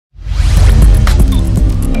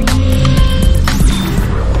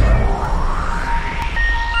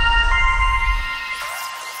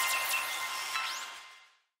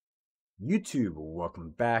YouTube,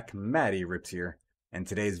 welcome back. Matty Rips here. In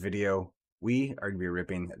today's video, we are going to be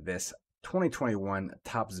ripping this 2021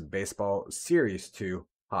 Topps Baseball Series 2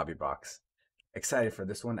 hobby box. Excited for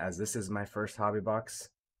this one as this is my first hobby box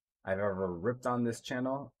I've ever ripped on this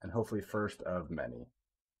channel and hopefully first of many.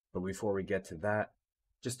 But before we get to that,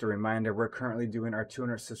 just a reminder, we're currently doing our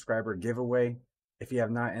 200 subscriber giveaway. If you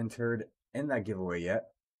have not entered in that giveaway yet,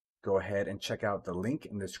 go ahead and check out the link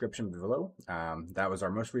in the description below. That was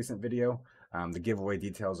our most recent video. The giveaway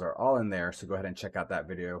details are all in there, so go ahead and check out that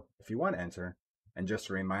video if you want to enter. And just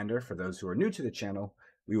a reminder for those who are new to the channel,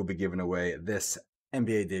 we will be giving away this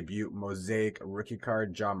NBA debut Mosaic rookie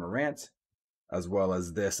card, Ja Morant, as well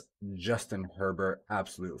as this Justin Herbert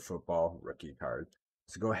Absolute Football rookie card.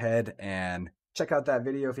 So go ahead and check out that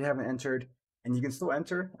video if you haven't entered, and you can still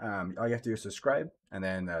enter. All you have to do is subscribe and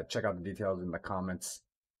then check out the details in the comments.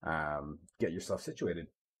 Get yourself situated.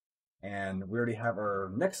 And we already have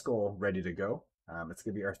our next goal ready to go. It's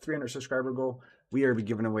going to be our 300 subscriber goal. We are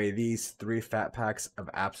giving away these 3 fat packs of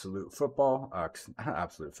Absolute Football, not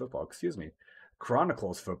Absolute Football, excuse me,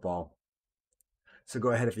 Chronicles Football. So go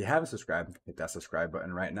ahead, if you haven't subscribed, hit that subscribe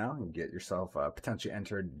button right now and get yourself potentially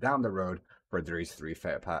entered down the road for these 3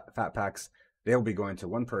 fat packs. They'll be going to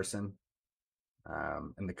one person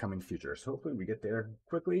in the coming future. So hopefully we get there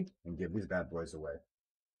quickly and give these bad boys away.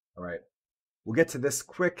 All right, we'll get to this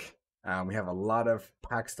quick. We have a lot of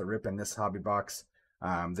packs to rip in this hobby box.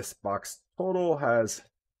 This box total has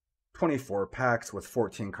 24 packs with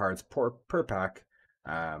 14 cards per pack.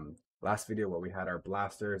 Last video, what we had our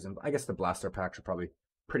blasters, and I guess the blaster packs are probably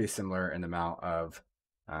pretty similar in the amount of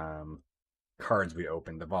cards we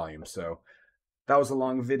opened, the volume. So that was a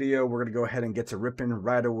long video. We're going to go ahead and get to ripping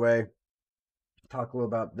right away. Talk a little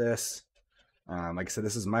about this. Like I said,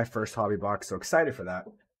 this is my first hobby box, so excited for that.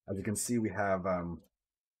 As you can see, we have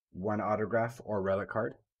one autograph or relic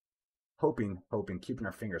card. Hoping, keeping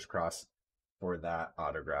our fingers crossed for that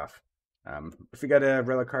autograph. If we get a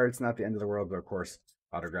relic card, it's not the end of the world, but of course,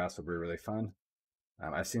 autographs will be really fun.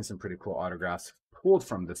 I've seen some pretty cool autographs pulled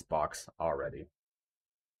from this box already.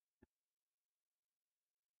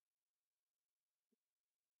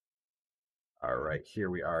 All right, here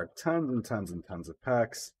we are. Tons and tons and tons of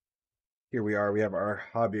packs. Here we are. We have our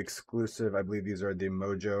hobby exclusive. I believe these are the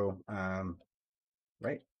Mojo,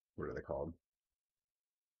 right? What are they called?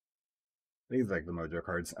 These like the Mojo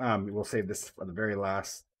cards. We'll save this for the very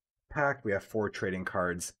last pack. We have 4 trading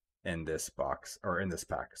cards in this box or in this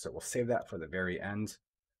pack, so we'll save that for the very end.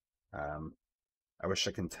 I wish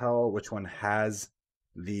I can tell which one has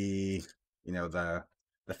the the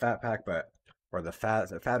fat pack, or the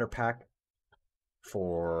fatter pack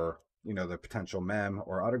for the potential mem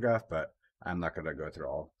or autograph, but I'm not going to go through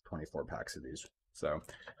all 24 packs of these. So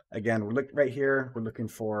again, we're looking right here. We're looking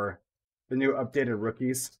for the new updated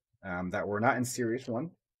rookies that were not in Series 1.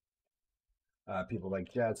 People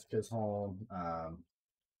like Jazz Chisholm,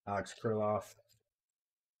 Alex Kirilloff.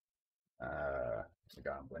 I'm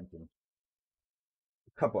blanking.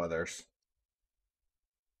 A couple others.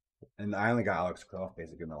 And I only got Alex Kirilloff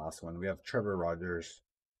basically in the last one. We have Trevor Rogers,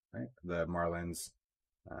 right? The Marlins.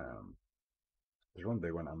 There's one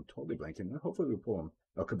big one I'm totally blanking. Hopefully we pull him.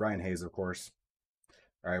 Okay, Brian Hayes, of course.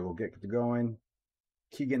 All right, we'll get going.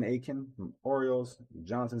 Keegan Aiken from Orioles.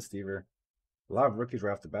 Jonathan Stever. A lot of rookies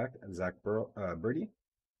right off the back. Zach Birdie.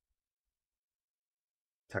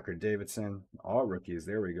 Tucker Davidson. All rookies.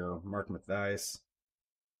 There we go. Mark Mathias.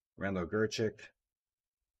 Randall Grichuk.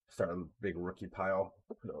 Start a big rookie pile.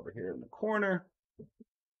 Put it over here in the corner.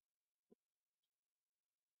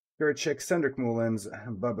 Grichuk, Cedric Mullins,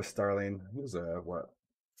 Bubba Starling. He was a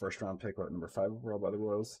first round pick, number 5 overall by the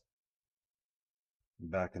Royals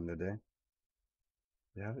back in the day.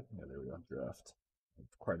 You have it? Yeah, there we go. Draft.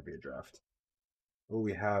 Quite a bit of draft. Oh,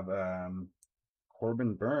 we have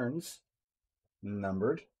Corbin Burnes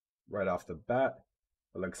numbered right off the bat.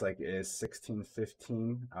 It looks like it is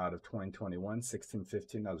 1615 out of 2021.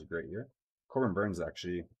 1615, that was a great year. Corbin Burnes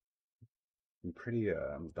actually been pretty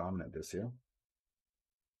dominant this year.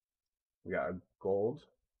 We got a gold,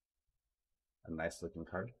 a nice looking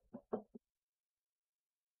card. I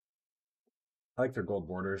like their gold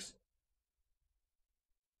borders.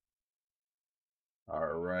 All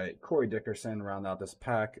right, Corey Dickerson round out this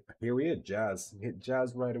pack. Here we hit Jazz. Hit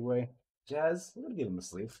Jazz right away. Jazz, I'm gonna give him a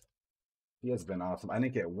sleeve. He has been awesome. I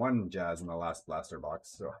didn't get one Jazz in the last blaster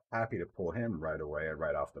box, so happy to pull him right away,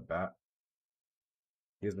 right off the bat.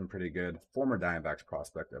 He has been pretty good. Former Diamondbacks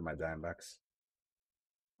prospect of my Diamondbacks,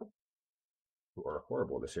 who are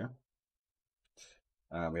horrible this year.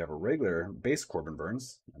 We have a regular base Corbin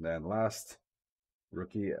Burnes, and then last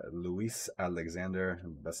rookie Luis Alexander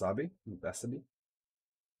Basabe.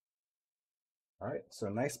 All right, so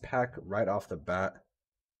nice pack right off the bat.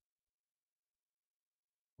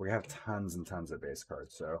 We have tons and tons of base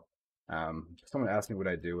cards. So, someone asked me what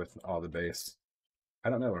I do with all the base. I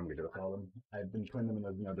don't know what I'm gonna do with all of them. I've been putting them in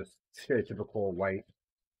those, just stereotypical white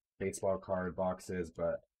baseball card boxes.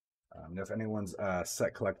 But if anyone's a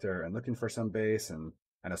set collector and looking for some base, and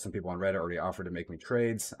I know some people on Reddit already offered to make me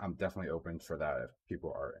trades, I'm definitely open for that if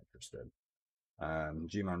people are interested.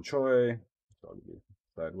 Jimon Choi, so I'll give you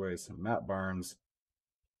sideways. Matt Barnes,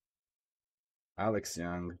 Alex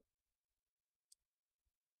Young,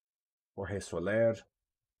 Jorge Soler,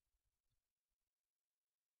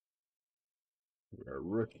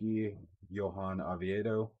 rookie Johan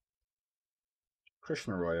Oviedo,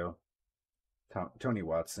 Christian Arroyo, Tony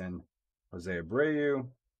Watson, Jose Abreu,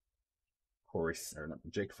 Corey, or no,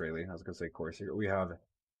 Jake Fraley. I was going to say Corey Seager. We have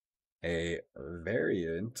a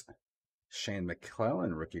variant Shane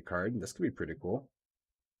McClellan rookie card. This could be pretty cool.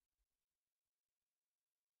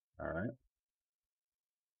 All right.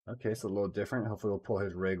 Okay, so a little different. Hopefully we'll pull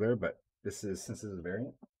his regular, but since this is a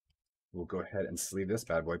variant, we'll go ahead and sleeve this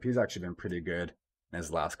bad boy. He's actually been pretty good in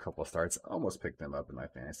his last couple starts. Almost picked him up in my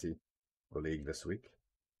fantasy league this week.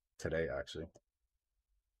 Today, actually.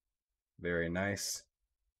 Very nice.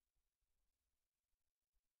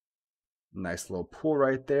 Nice little pool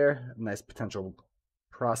right there. Nice potential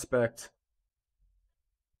prospect.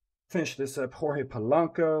 Finish this up. Jorge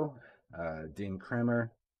Polanco, Dean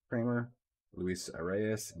Kramer, Luis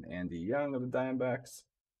Arias, and Andy Young of the Diamondbacks.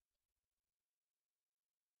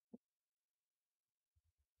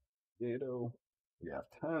 We have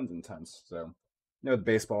tons and tons. So, with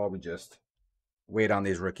baseball, we just wait on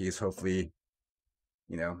these rookies. Hopefully,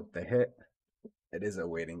 they hit. It is a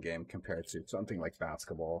waiting game compared to something like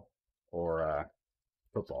basketball or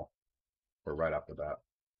football, or right off the bat.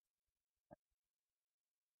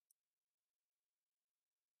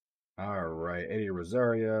 All right, Eddie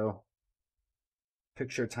Rosario.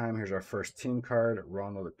 Picture time. Here's our first team card.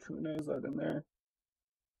 Ronald Acuna, is that in there?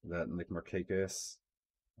 Is that Nick Markakis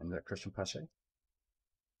and that Christian Pache?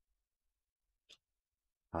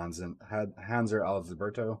 Hanser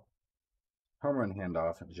Alberto. Home run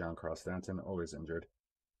handoff. Giancarlo Stanton, always injured.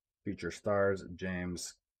 Future stars.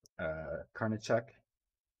 James Karnichek.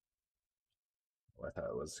 Oh, I thought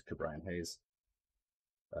it was Ke'Bryan Hayes.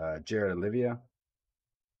 Jared Olivia.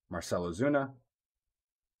 Marcelo Zuna.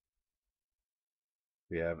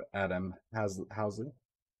 We have Adam Housley.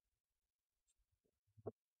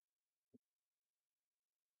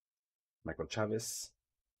 Michael Chavis.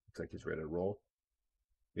 Looks like he's ready to roll.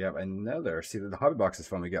 We have another. See, the hobby box is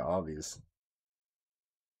fun. We get all these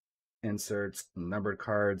inserts, numbered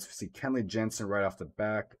cards. We see Kenley Jensen right off the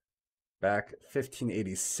back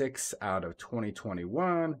 1586 out of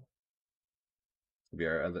 2021. Will be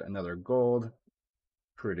another gold.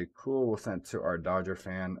 Pretty cool. We'll send it to our Dodger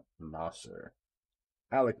fan, Nasser.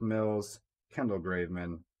 Alec Mills, Kendall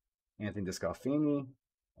Graveman, Anthony Descalfini,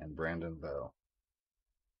 and Brandon Bell.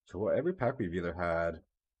 So every pack we've either had,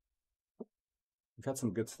 we've had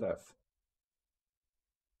some good stuff.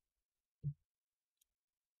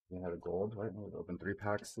 We had a gold, right? We've opened 3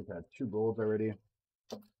 packs. We've had 2 golds already.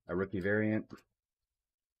 A rookie variant.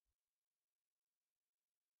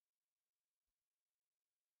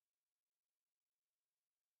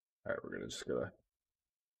 All right, we're gonna just go.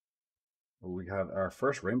 We have our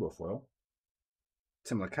first rainbow foil.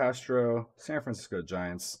 Tim LaCastro, San Francisco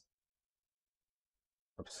Giants.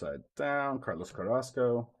 Upside down, Carlos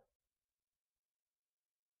Carrasco.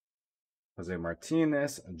 Jose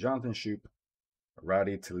Martinez, Jonathan Shoup,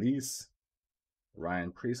 Rowdy Talese,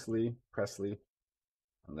 Ryan Presley,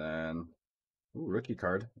 and then rookie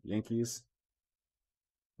card, Yankees.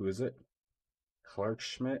 Who is it? Clark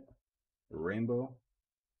Schmidt, Rainbow.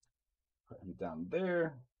 Put him down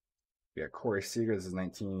there. We got Corey Seager. This is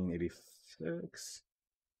 1986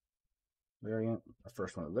 variant. The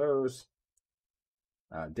first one of those.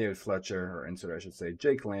 David Fletcher, or insert I should say,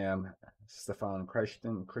 Jake Lamb, Stefan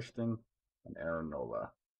Christian, and Aaron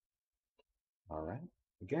Nola. All right.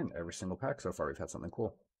 Again, every single pack so far we've had something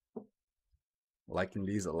cool. Liking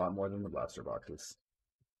these a lot more than the blaster boxes.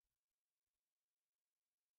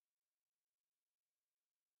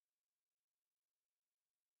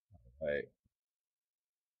 All right.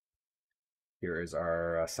 Here is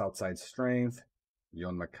our Southside Strength,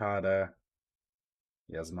 Yon Makata,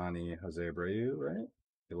 Yasmani Jose Abreu, right?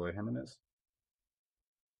 Eloy Jimenez.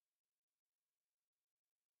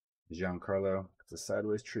 Giancarlo, it's a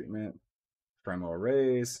sideways treatment. Franmil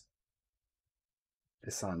Reyes,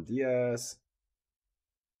 Isan Diaz,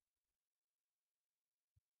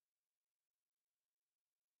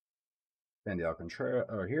 Sandy Alcantara.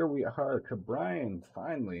 Oh, here we are. Ke'Bryan,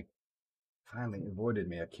 finally. finally avoided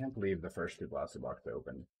me. I can't believe the first two Blasted Box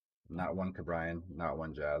opened. Not one Cabrian, not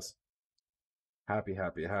one Jazz. Happy,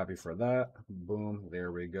 happy, happy for that. Boom,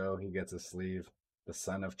 there we go. He gets a sleeve. The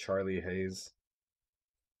son of Charlie Hayes.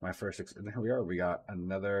 My first, there we are. We got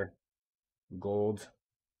another gold.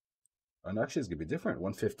 And actually, it's going to be different.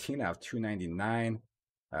 115 out of 299.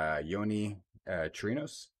 Yoni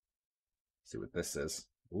Trinos. See what this is.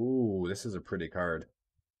 Ooh, this is a pretty card.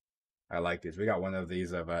 I like these. We got one of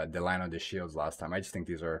these of Delano de Shields last time. I just think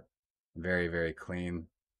these are very, very clean.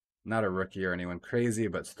 Not a rookie or anyone crazy,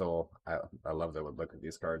 but still, I love the look of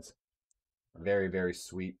these cards. Very, very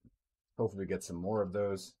sweet. Hopefully we get some more of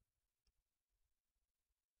those.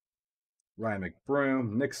 Ryan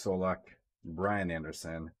McBroom, Nick Solak, Brian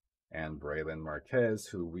Anderson, and Braylon Marquez,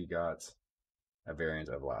 who we got a variant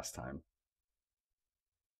of last time.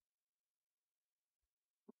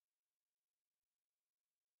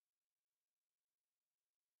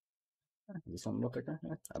 This one look like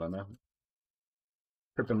I don't know.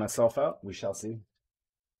 Tripping myself out. We shall see.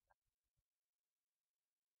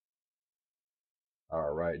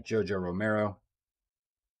 All right, Jojo Romero,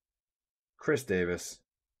 Chris Davis,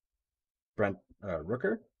 Brent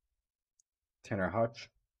Rooker, Tanner Hutch,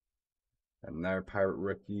 another Pirate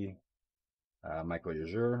rookie, Michael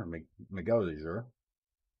Lejeune, Miguel Lejeune.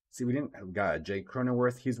 See, we got Jake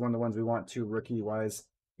Cronenworth. He's one of the ones we want too, rookie-wise.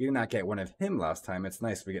 We did not get one of him last time. It's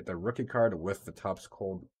nice we get the rookie card with the Topps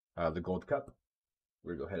Gold, the Gold Cup.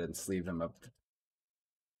 We'll go ahead and sleeve him up.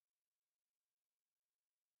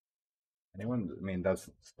 Anyone? I mean,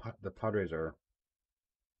 the Padres are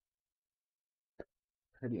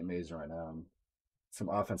pretty amazing right now. Some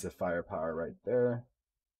offensive firepower right there.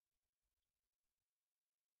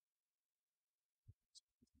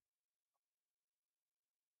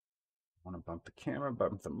 I want to bump the camera,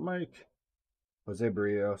 bump the mic. Jose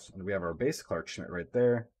Barrios, and we have our base Clark Schmidt right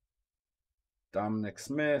there. Dominic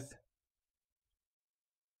Smith,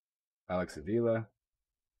 Alex Avila,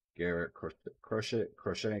 Garrett Crochet,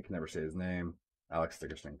 I can never say his name, Alex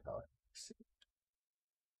Dickerson.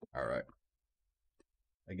 All right.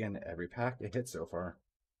 Again, every pack it hit so far.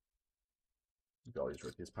 Look at all these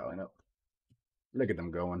rookies piling up. Look at them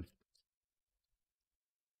going.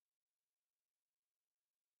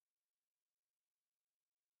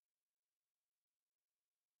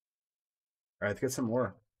 All right, let's get some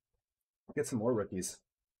more. Get some more rookies.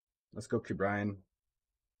 Let's go, Brian.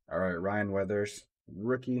 All right, Ryan Weathers,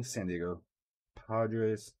 rookie, San Diego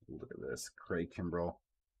Padres. Look at this, Craig Kimbrell.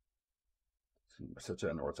 Such an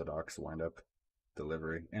unorthodox windup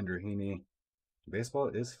delivery. Andrew Heaney. Baseball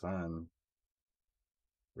is fun.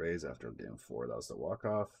 Rays after game 4. That was the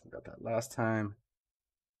walk-off. Got that last time.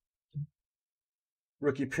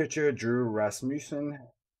 Rookie pitcher, Drew Rasmussen.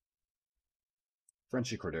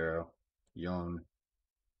 Frenchie Cordero. Yon.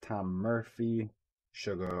 Tom Murphy.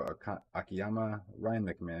 Shogo Akiyama. Ryan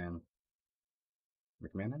McMahon.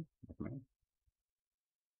 McMahon?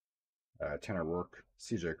 Tanner Rourke.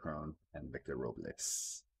 CJ Cron. And Victor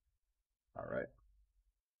Robles. All right.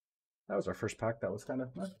 That was our first pack. That was kind of,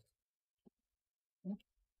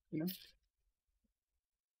 you know,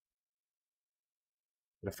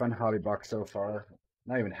 a fun hobby box so far.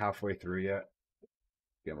 Not even halfway through yet.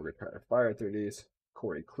 Again, we're going to try to fire through these.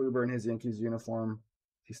 Corey Kluber in his Yankees uniform.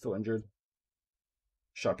 He's still injured.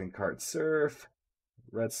 Shopping Cart Surf.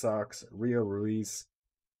 Red Sox. Rio Ruiz.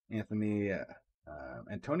 Anthony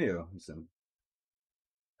Antonio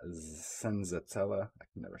Senzatella. I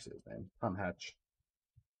can never say his name. Tom Hatch.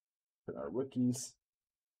 For our rookies.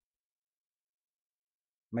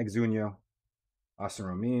 Mike Zunio. Austin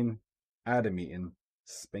Romine. Adam Eaton.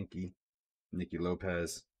 Spanky. Nicky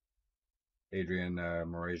Lopez. Adrian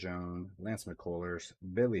Morejon, Lance McCullers,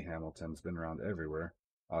 Billy Hamilton's been around everywhere.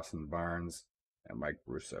 Austin Barnes, and Mike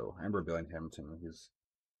Russo. I remember Billy Hamilton, he's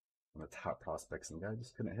one of the top prospects, and the guy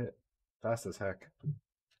just couldn't hit. Fast as heck.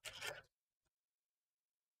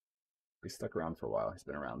 He stuck around for a while. He's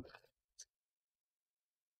been around.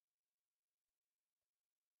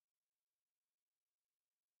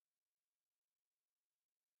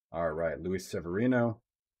 All right, Luis Severino.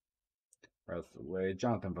 Right out the way.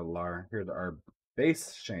 Jonathan Villar. Here's our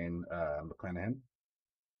base, Shane McClanahan.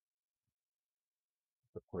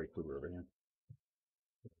 Put Corey Kluber over here.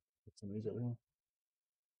 Put some of these over here.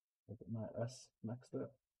 Look at my S next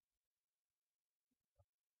up.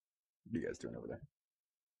 What are you guys doing over there?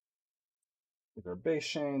 Here's our base,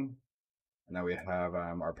 Shane. And now we have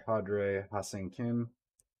our Padre, Ha-Seong Kim.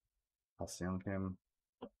 Ha-Seong Kim.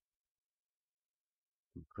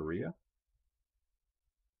 From Korea.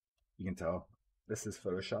 You can tell this is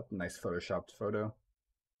photoshopped, nice photoshopped photo.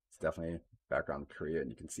 It's definitely background Korea, and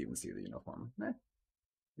you can even see the uniform.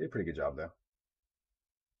 Did a pretty good job though.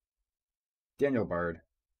 Daniel Bard,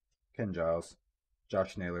 Ken Giles,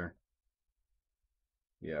 Josh Naylor.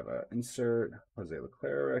 We have an insert, Jose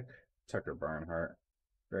Leclerc, Tucker Barnhart.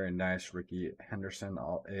 Very nice, Ricky Henderson,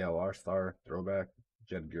 ALR star, throwback,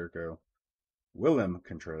 Jed Gurko, Willem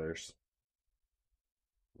Controllers,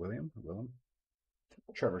 Willem,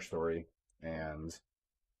 Trevor Story, and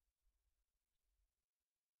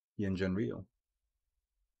Yinjun Ryu.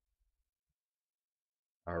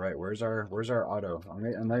 All right, where's our auto? I'm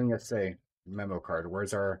not even gonna say memo card.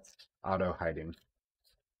 Where's our auto hiding?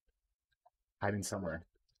 Hiding somewhere.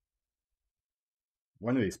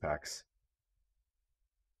 One of these packs.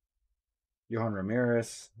 Johan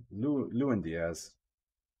Ramirez, Lewin Diaz,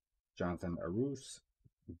 Jonathan Arus,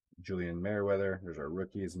 Julian Merriweather. There's our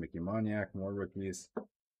rookies. Mickey Moniak, more rookies.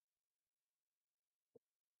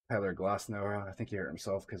 Tyler Glasnow, I think he hurt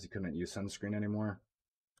himself because he couldn't use sunscreen anymore.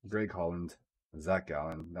 Greg Holland, Zach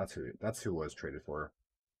Gallen. That's who was traded for.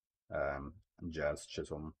 Jazz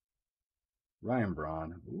Chisholm. Ryan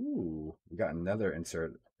Braun. Ooh, we got another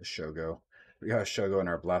insert Shogo. We got a Shogo in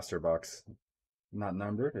our blaster box. Not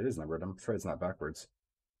numbered. It is numbered. I'm afraid it's not backwards.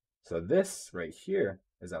 So this right here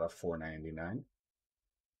is at a $4.99.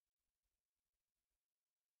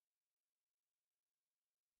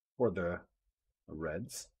 For the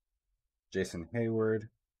Reds, Jason Hayward,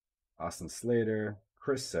 Austin Slater,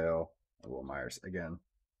 Chris Sale, and Will Myers again.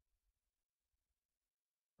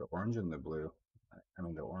 The orange and the blue. I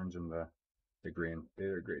mean the orange and the green. They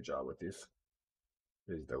did a great job with these.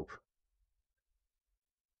 It's dope.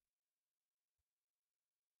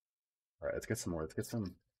 All right, let's get some more. Let's get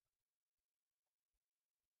some.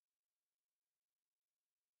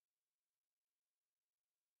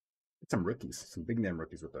 Get some rookies, some big name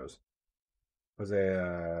rookies with those. Jose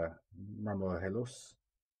Marmolelos,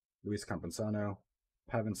 Luis Campusano,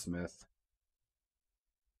 Pavin Smith.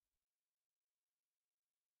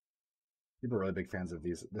 People are really big fans of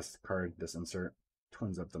this card, this insert.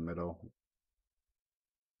 Twins up the middle.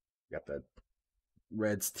 Got the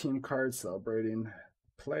Reds team card celebrating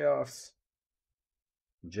playoffs.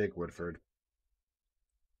 Jake Woodford.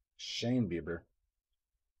 Shane Bieber.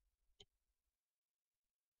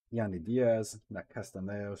 Yandy Diaz, Matt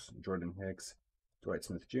Castaneos, Jordan Hicks, Dwight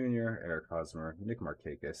Smith Jr., Eric Hosmer, Nick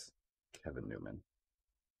Markakis, Kevin Newman.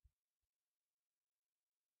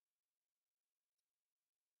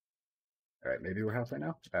 All right, maybe we're halfway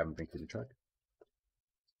now. I haven't been keeping track.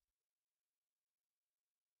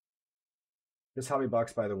 This hobby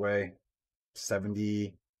box, by the way,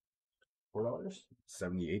 $74,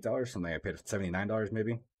 $78, something I paid $79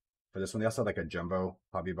 maybe for this one. They also had like a jumbo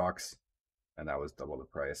hobby box, and that was double the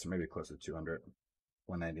price, or maybe close to 200,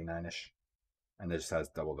 199-ish. And it just has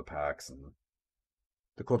double the packs. And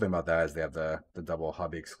the cool thing about that is they have the double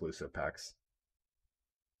hobby exclusive packs.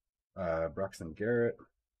 Braxton Garrett,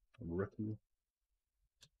 rookie.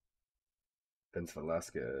 Vince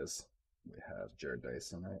Velasquez. We have Jared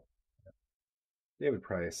Dyson, right? David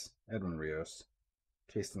Price, Edwin Rios,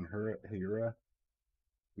 Kasten Hira.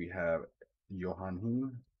 We have Johan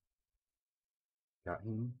Heen.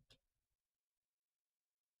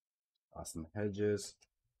 Austin Hedges.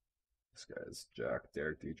 This guy's Jack,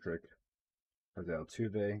 Derek Dietrich, Jose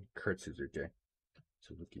Altuve, Kurt Suzuki.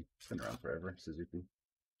 It's been around forever. Suzuki.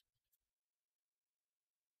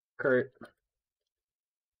 Kurt.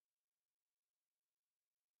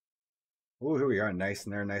 Oh, here we are. Nice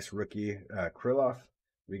in there. Nice rookie. Krylov.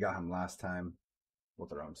 We got him last time. We'll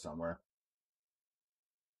throw him somewhere.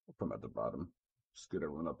 We'll put him at the bottom. Scoot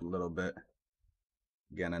everyone up a little bit.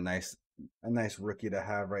 Again, a nice rookie to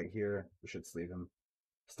have right here. We should sleeve him.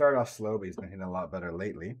 Started off slow, but he's been hitting a lot better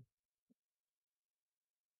lately.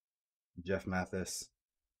 Jeff Mathis,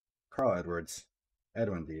 Carl Edwards,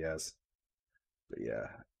 Edwin Diaz. But yeah,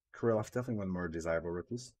 Krylov definitely one of the more desirable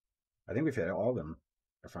rookies. I think we've hit all of them,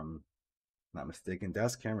 if I'm not mistaken.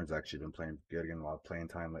 Dallas Cameron's actually been playing good, getting a lot of playing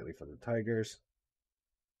time lately for the Tigers.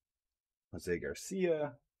 Jose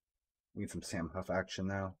Garcia. We need some Sam Huff action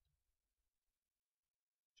now.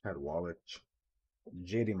 Chad Wallach.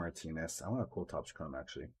 JD Martinez. I want a cool Topps Chrome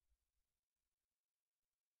actually.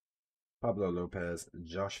 Pablo Lopez,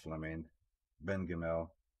 Josh Fleming, Ben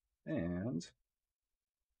Gamel, and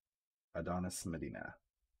Adonis Medina.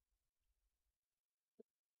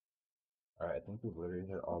 All right, I think we've literally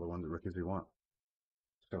hit all the rookies we want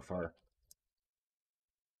so far.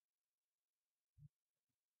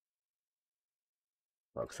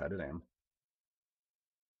 How excited I am.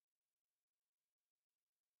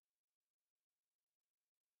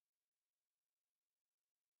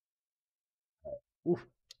 Oof.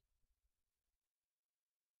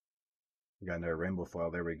 We got another rainbow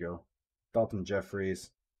foil. There we go. Dalton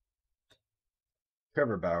Jeffries,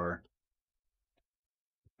 Trevor Bauer,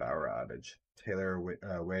 Power outage. Taylor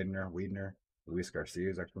Wiedner, Luis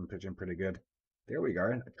Garcia's actually been pitching pretty good. There we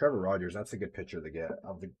go. Trevor Rogers, that's a good pitcher to get.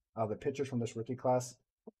 Of the pitchers from this rookie class,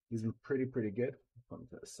 he's been pretty good. Put him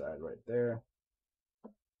to the side right there.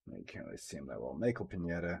 You can't really see him that well. Michael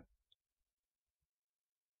Pineda.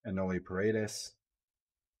 Enoli Paredes.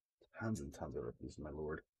 Tons and tons of rookies, my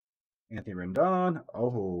lord. Anthony Rendon.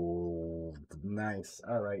 Oh, nice.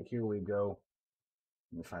 All right, here we go.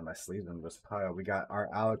 Let me find my sleeves in this pile. We got our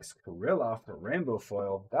Alex Kirilloff rainbow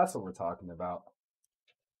foil. That's what we're talking about.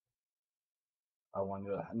 I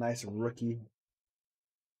wanted a nice rookie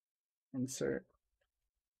insert.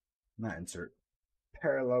 Not insert.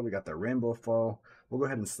 Parallel. We got the rainbow foil. We'll go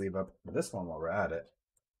ahead and sleeve up this one while we're at it.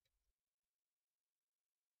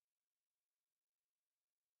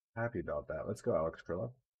 Happy about that. Let's go, Alex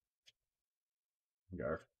Kirilloff. We got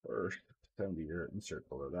our first 70-year insert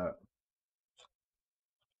below that.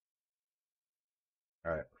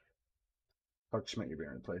 All right. Clarke Schmidt, you're being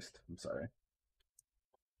replaced. I'm sorry.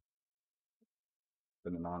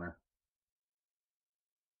 Been an honor.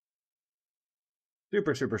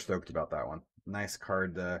 Super stoked about that one. Nice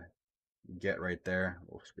card to get right there.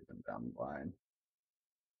 We'll scoop them down the line.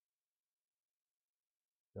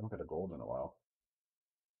 They don't get a gold in a while.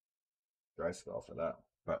 Dry spell for that.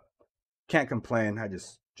 But can't complain. I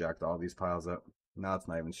just jacked all these piles up. Now it's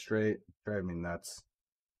not even straight. Drive me nuts.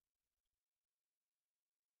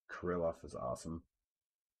 Kirilloff is awesome.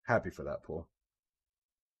 Happy for that pull.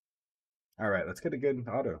 All right, let's get a good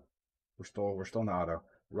auto. We're still in the auto.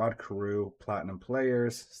 Rod Carew, Platinum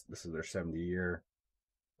Players. This is their 70-year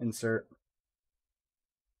insert.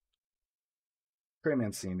 Trey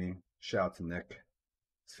Mancini. Shout out to Nick,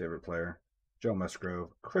 his favorite player. Joe Musgrove,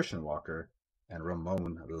 Christian Walker, and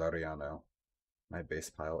Ramon Laureano. My base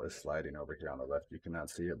pile is sliding over here on the left. You cannot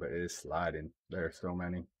see it, but it is sliding. There are so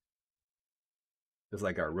many. Just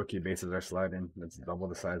like our rookie bases are sliding. It's double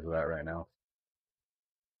the size of that right now.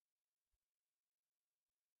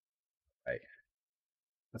 Right.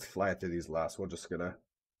 Let's fly through these last. We're just gonna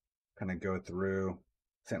kind of go through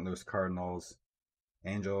St. Louis Cardinals,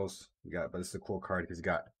 Angels. But this is a cool card because you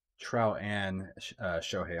got Trout and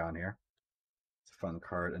Shohei on here. It's a fun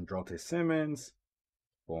card. Andrelton Simmons,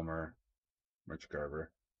 Fulmer, Mitch Garver.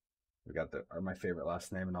 We got my favorite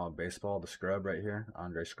last name in all of baseball, the Scrub right here,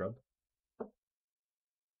 Andre Scrub.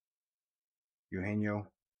 Eugenio,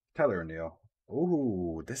 Tyler O'Neill.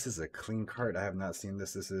 Ooh, this is a clean card. I have not seen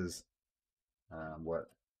this. This is what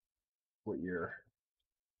year?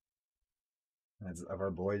 It's of our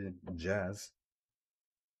boy Jazz.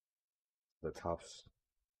 The Topps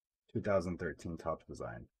 2013 Topps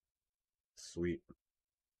design. Sweet.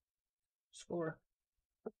 Score.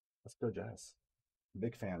 Let's go Jazz.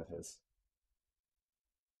 Big fan of his.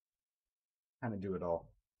 Kind of do it all.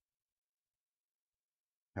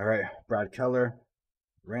 All right, Brad Keller,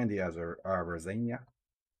 Randy Arozarena,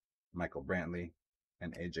 Michael Brantley,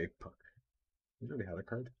 and AJ Puk. He really had a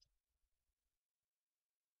card.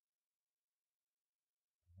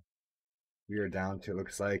 We are down to,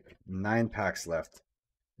 looks like, 9 packs left.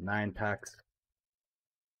 9 packs.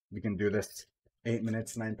 We can do this. 8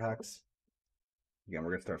 minutes, 9 packs. Again,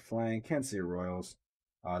 we're going to start flying. Kansas City Royals,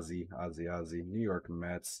 Ozzy, New York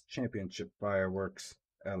Mets, Championship Fireworks,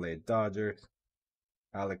 LA Dodgers,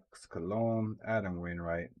 Alex Colon, Adam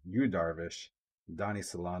Wainwright, Yu Darvish, Donnie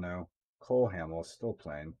Solano, Cole Hamels, still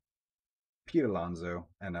playing, Pete Alonso,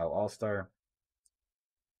 NL All-Star.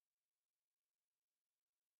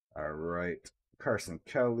 All right, Carson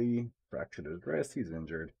Kelly, fractured his wrist, he's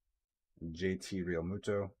injured. JT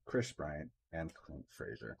Realmuto, Chris Bryant, and Clint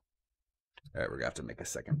Frazier. All right, we're going to have to make a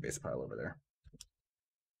second base pile over there.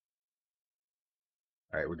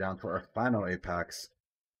 All right, we're down to our final 8 packs.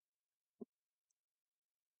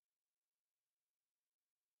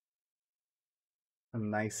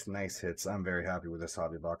 Nice hits. I'm very happy with this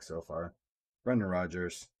hobby box so far. Brendan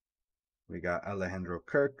Rodgers. We got Alejandro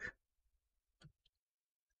Kirk.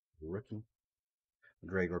 Rookie.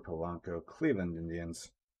 Gregor Polanco, Cleveland Indians.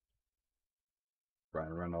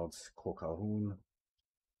 Brian Reynolds, Cole Calhoun.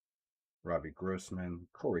 Robbie Grossman,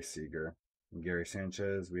 Corey Seager, and Gary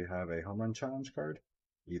Sanchez. We have a home run challenge card.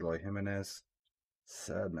 Eloy Jimenez.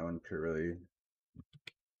 Sad no one could really.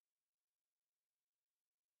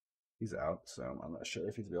 He's out, so I'm not sure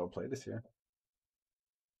if he's able to play this year.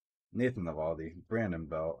 Nathan Eovaldi, Brandon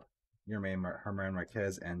Belt, Germán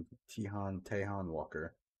Marquez, and Tejan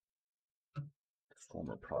Walker.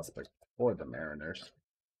 Former prospect for the Mariners.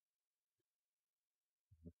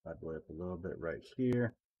 Bad boy up a little bit right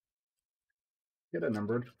here. Get it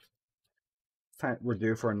numbered. We're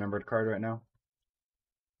due for a numbered card right now.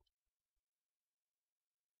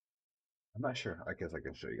 I'm not sure. I guess I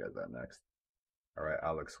can show you guys that next. All right,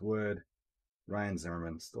 Alex Wood, Ryan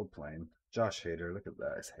Zimmerman still playing. Josh Hader, look at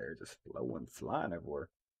that. His hair just flowing, flying everywhere.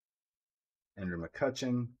 Andrew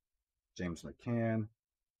McCutcheon, James McCann,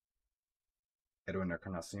 Edwin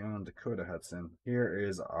Encarnacion, Dakota Hudson. Here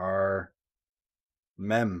is our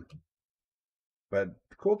mem. But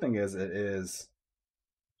the cool thing is, it is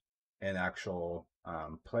an actual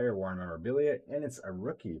player worn memorabilia, and it's a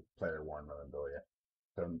rookie player worn memorabilia.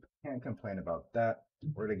 So can't complain about that.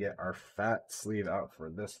 We're gonna get our fat sleeve out for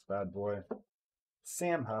this bad boy.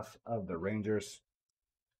 Sam Huff of the Rangers.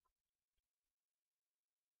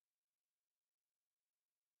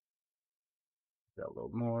 Got a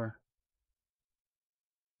little more.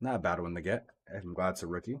 Not a bad one to get. I'm glad it's a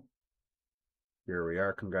rookie. Here we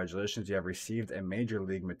are. Congratulations. You have received a Major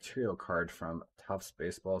League Material card from Topps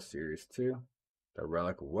Baseball Series 2. The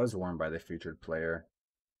relic was worn by the featured player.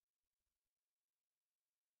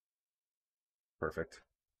 Perfect.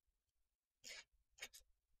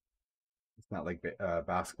 It's not like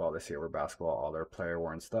basketball this year, where basketball, all their player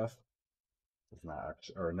worn stuff is not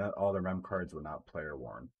actually, or not all their mem cards were not player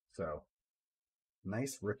worn. So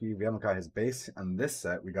nice rookie. We haven't got his base on this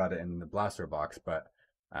set. We got it in the blaster box, but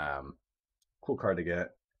cool card to get.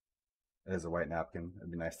 It is a white napkin.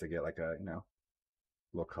 It'd be nice to get like a,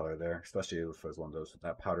 little color there, especially if it was one of those,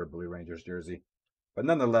 that powder blue Rangers jersey. But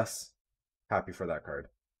nonetheless, happy for that card.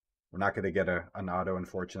 We're not going to get an auto,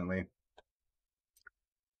 unfortunately.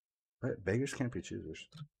 But beggars can't be choosers.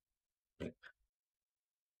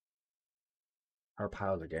 Our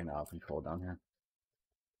piles are getting out of control down here.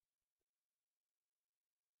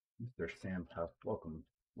 Mr. Sam Huff, welcome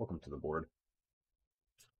to the board.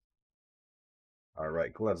 All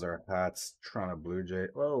right, gloves are hats. Toronto Blue Jay.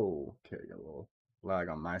 Oh, okay, got a little lag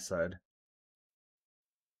on my side.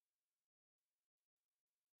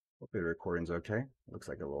 Hopefully the recording's okay. Looks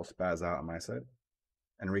like a little spaz out on my side.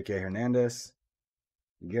 Enrique Hernandez,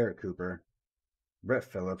 Garrett Cooper, Brett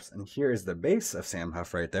Phillips, and here is the base of Sam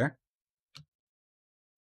Huff right there.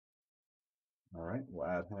 All right, we'll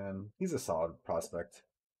add him. He's a solid prospect.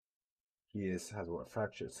 He has what,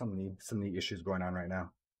 fracture, some knee issues going on right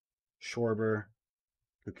now. Schwarber,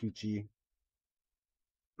 Kukichi.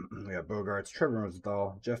 We have Bogarts, Trevor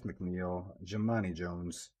Rosdahl, Jeff McNeil, Jimani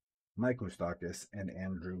Jones, Mike Moustakas, and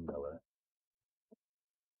Andrew Miller.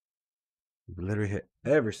 We literally hit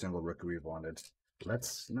every single rookie we've wanted.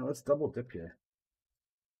 Let's double dip here.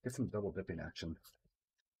 Get some double dipping action.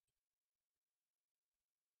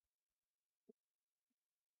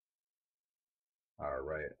 All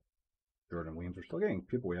right. Jordan Williams. We're still getting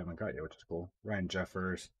people we haven't got yet, which is cool. Ryan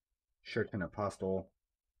Jeffers, Sherton Apostle,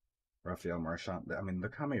 Rafael Marchand. I mean,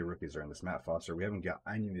 look how many rookies are in this. Matt Foster. We haven't got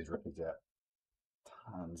any of these rookies yet.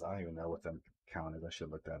 Tons. I don't even know what the count is. I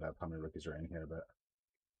should look that up, how many rookies are in here. But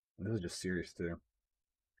this is just serious, too.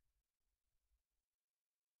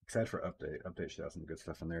 Excited for Update. Update should have some good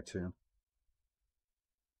stuff in there, too.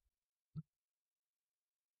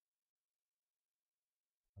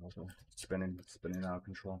 Also, spinning out of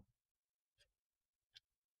control.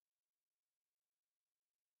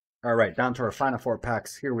 All right, down to our final 4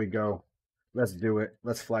 packs. Here we go. Let's do it.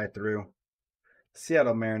 Let's fly through.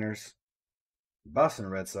 Seattle Mariners, Boston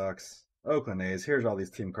Red Sox, Oakland A's. Here's all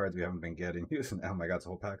these team cards we haven't been getting. Houston, oh my God, it's a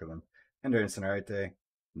whole pack of them. Ender Incinerate,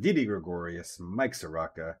 Didi Gregorius, Mike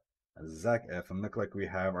Soroka, Zach F. And look like we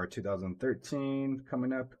have our 2013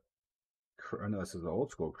 coming up. Oh, no, this is the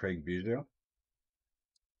old school. Craig Biggio,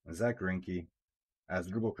 Zach Greinke,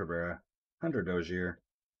 Asdrubal Cabrera, Hunter Dozier,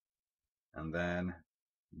 and then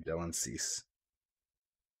Dylan Cease.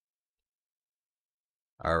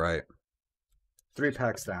 All right. 3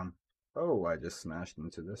 packs down. Oh, I just smashed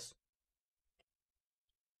into this.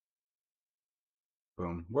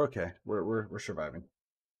 Boom. We're okay. We're surviving.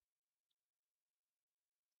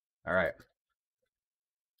 All right.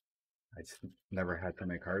 I just never had too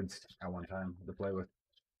many cards at one time to play with.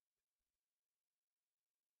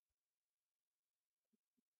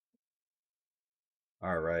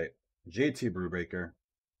 All right. JT Brubaker,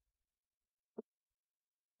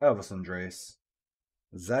 Elvis Andres,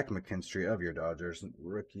 Zach McKinstry of your Dodgers,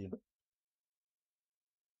 rookie.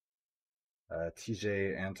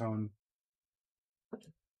 TJ Antone.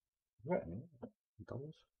 What?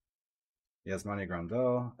 Doubles? Yasmani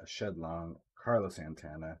Grandal, Shed Long, Carlos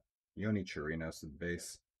Santana, Yoni Chirinos at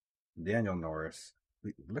base, Daniel Norris.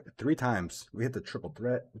 Look at 3 times. We hit the triple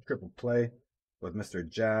threat, the triple play with Mr.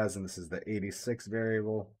 Jazz, and this is the 86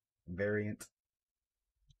 variant.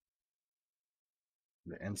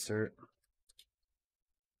 The insert.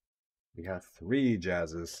 We have 3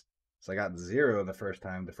 Jazzes. So I got 0 the first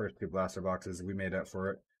time. The first 2 blaster boxes, we made up for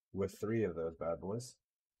it with 3 of those bad boys.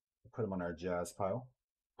 Put them on our Jazz pile.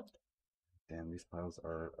 Damn, these piles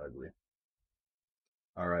are ugly.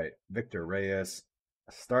 All right, Victor Reyes,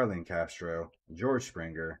 Starling Castro, George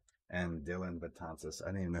Springer, and Dylan Betances. I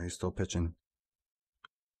didn't even know he's still pitching.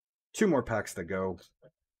 2 more packs to go.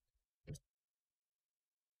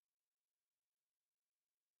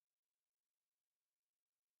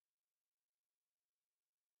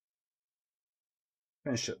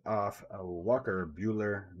 Finish it off. Walker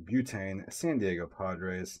Bueller, Butane, San Diego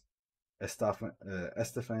Padres,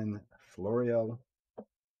 Estefan Florial.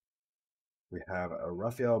 We have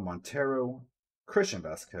Rafael Montero, Christian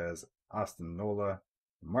Vasquez, Austin Nola,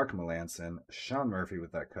 Mark Melanson, Sean Murphy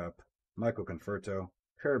with that cup, Michael Conforto,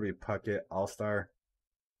 Kirby Puckett, All-Star,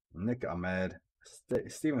 Nick Ahmed,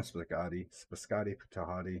 Steven Piscotty,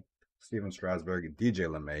 Tahadi, Steven Strasburg, DJ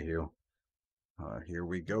LeMahieu. Here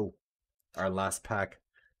we go. Our last pack.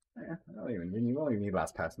 I don't even you only need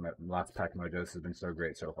last pack mojos. This has been so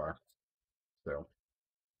great so far. So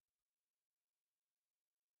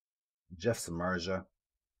Jeff Samardzija,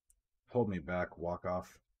 Hold Me Back, Walk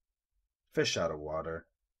Off, Fish Out of Water,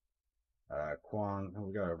 Kwong. Oh,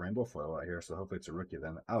 we got a rainbow foil out here, so hopefully it's a rookie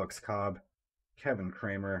then. Alex Cobb, Kevin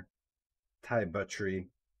Kramer, Ty Buttrey,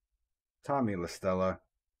 Tommy LaStella.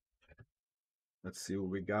 Let's see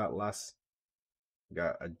what we got. We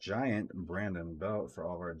got a giant Brandon Belt for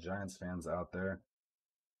all of our Giants fans out there.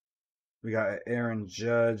 We got Aaron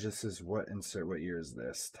Judge. This is what insert? What year is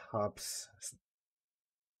this? Topps.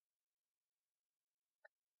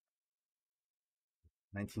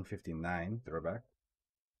 1959 throwback.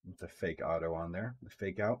 It's a fake auto on there. The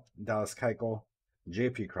fake out. Dallas Keuchel,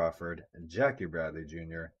 J.P. Crawford, Jackie Bradley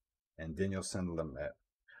Jr., and Dinelson Lamet.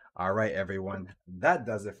 All right, everyone. That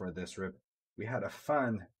does it for this rip. We had a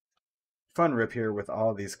fun rip here with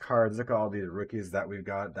all these cards. Look at all these rookies that we've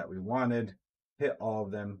got that we wanted. Hit all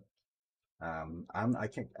of them. I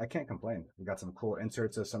can't complain. We got some cool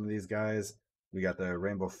inserts of some of these guys. We got the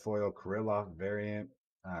Rainbow Foil Kirilloff variant.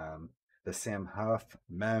 The Sam Huff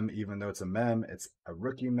mem, even though it's a mem, it's a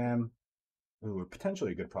rookie mem. Ooh,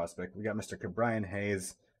 potentially a good prospect. We got Mr. Brian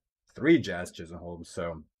Hayes, 3 Jazz Chisholm.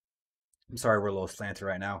 So I'm sorry we're a little slanted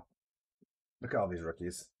right now. Look at all these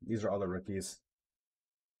rookies. These are all the rookies.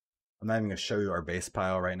 I'm not even going to show you our base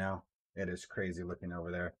pile right now. It is crazy looking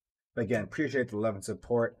over there. But again, appreciate the love and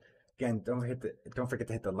support. Again, don't forget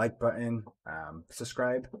to hit the like button,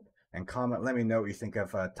 subscribe, and comment. Let me know what you think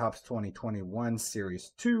of Topps 2021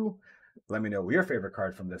 Series 2. Let me know what your favorite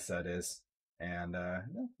card from this set is. And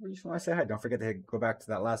we just want to say hi. Don't forget to go back to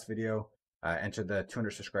that last video. Enter the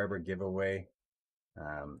 200 subscriber giveaway.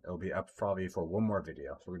 It'll be up probably for one more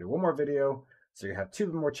video. So we're going to do one more video. So you have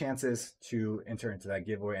 2 more chances to enter into that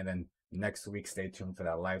giveaway. And then next week, stay tuned for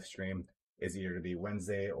that live stream. Is either to be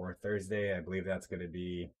Wednesday or Thursday. I believe that's going to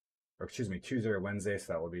be, or excuse me, Tuesday or Wednesday.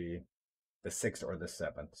 So that will be the 6th or the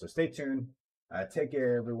 7th. So stay tuned. Take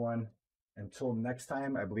care, everyone. Until next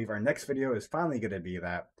time, I believe our next video is finally going to be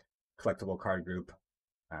that collectible card group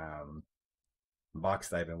box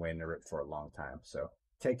that I've been waiting to rip for a long time. So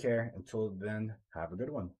take care. Until then, have a good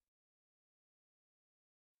one.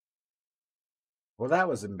 Well, that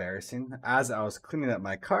was embarrassing. As I was cleaning up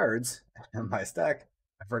my cards and my stack,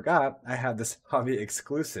 I forgot I have this hobby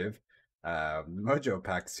exclusive Mojo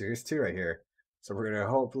Pack Series 2 right here. So we're going to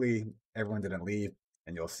hopefully everyone didn't leave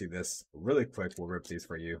and you'll see this really quick. We'll rip these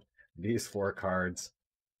for you. These 4 cards.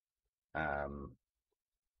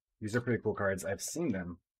 These are pretty cool cards. I've seen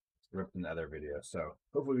them ripped in other videos. So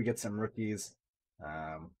hopefully we get some rookies.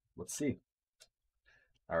 Let's see.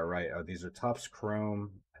 All right. Oh, these are Topps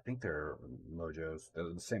Chrome. I think they're Mojos.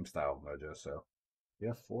 They're the same style Mojo. So we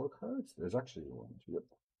have 4 cards. There's actually 1, 2,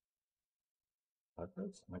 5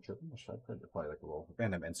 cards. Am I tripping? 5 cards. They're probably like a little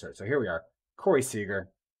random insert. So here we are. Corey Seager,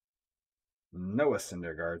 Noah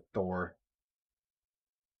Syndergaard, Thor,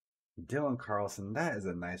 Dylan Carlson. That is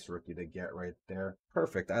a nice rookie to get right there.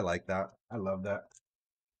 Perfect. I like that. I love that.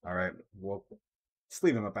 All right. We'll just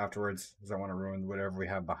leave him up afterwards because I want to ruin whatever we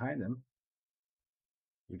have behind him.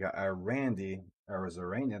 We got our Randy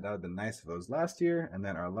Arozarena. That would have been nice if it was last year. And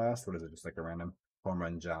then our last, what is it? Just like a random home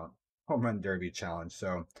run derby challenge.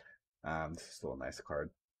 So this is still a nice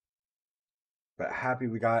card. But happy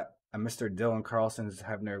we got Mr. Dylan Carlson is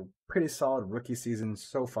having a pretty solid rookie season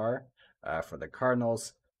so far for the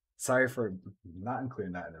Cardinals. Sorry for not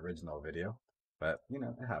including that in the original video, but you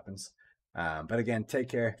know, it happens. But again, take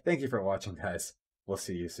care. Thank you for watching, guys. We'll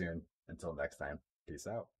see you soon. Until next time, peace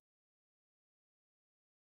out.